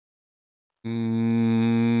Mm.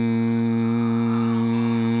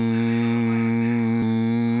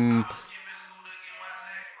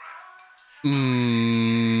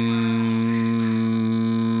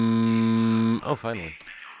 Oh, finally.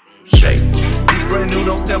 Shake. Brand new,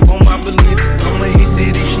 don't step on my beliefs. I'ma hit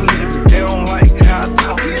Diddy, she live. They don't like how I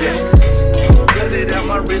talk. Cut it out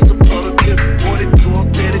my wrist, a pull a tip. 42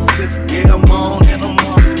 on steady slip. Yeah, I'm on and I'm on.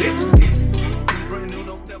 Brand new,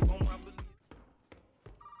 don't step on my beliefs.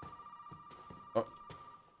 Oh,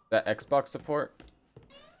 that Xbox support?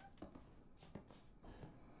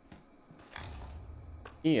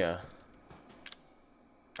 Yeah.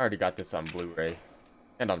 I already got this on Blu-ray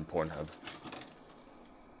and on Pornhub.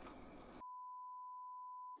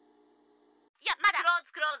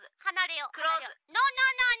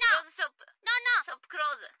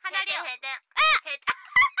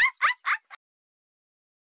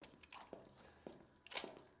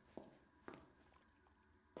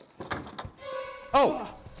 Oh,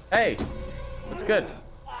 hey, that's good.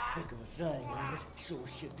 Heck of a thing, ain't it? Sure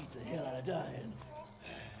shit beats the hell out of dying.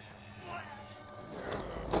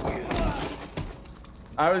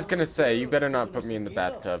 I was gonna say, you better not put me in the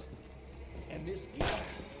bathtub. And this guy.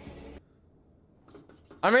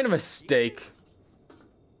 I made a mistake.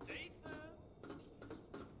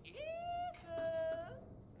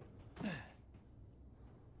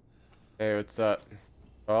 Hey, what's up?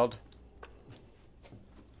 Called?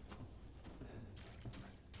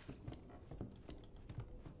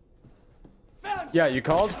 Yeah, you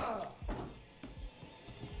called?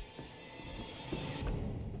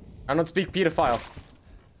 I don't speak pedophile.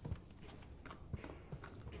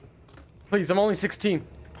 Please, I'm only 16.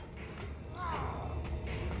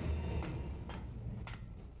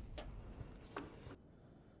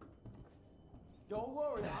 Don't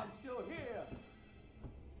worry, I'm still here.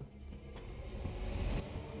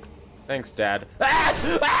 Thanks, Dad. Ah!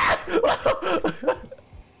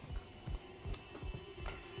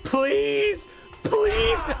 Please!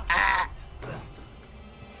 Please! Ah!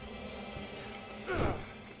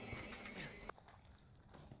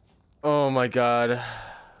 Oh my god.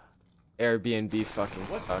 Airbnb fucking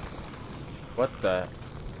sucks. What the?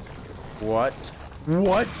 What?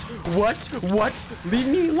 What? What? What? Leave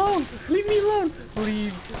me alone! Leave me alone!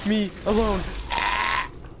 Leave me alone! Ah!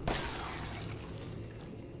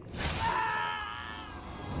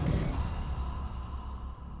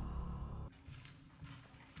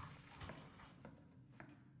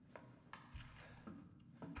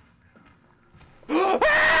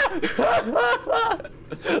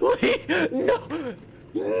 Leave! No!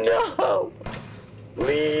 No!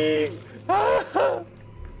 Leave!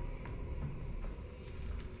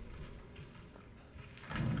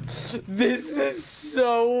 This is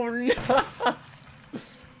so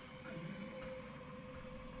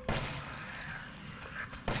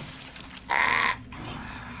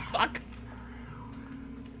fuck!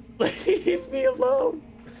 Leave me alone!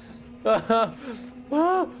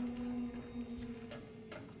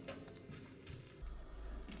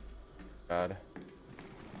 God.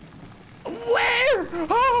 Where?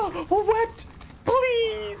 Oh, what?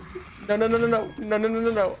 Please! No, no, no, no, no, no, no, no,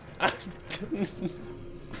 no, no.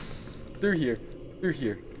 They're here. They're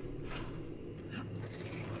here.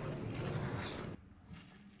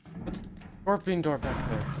 Scorpion door back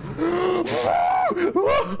there.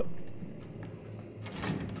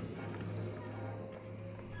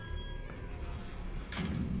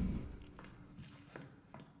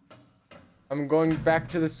 I'm going back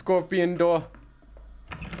to the scorpion door.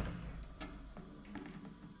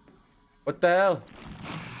 What the hell?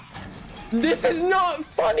 This is not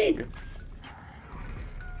funny!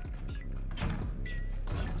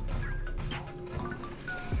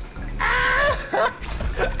 Ah!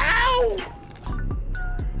 Ow!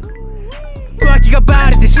 浮気がバ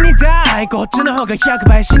レて死にたいこっちの方が100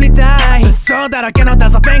倍死にたい嘘だらけのダ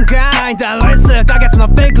サ弁解だろい数ヶ月の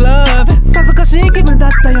フェイクラブさぞかし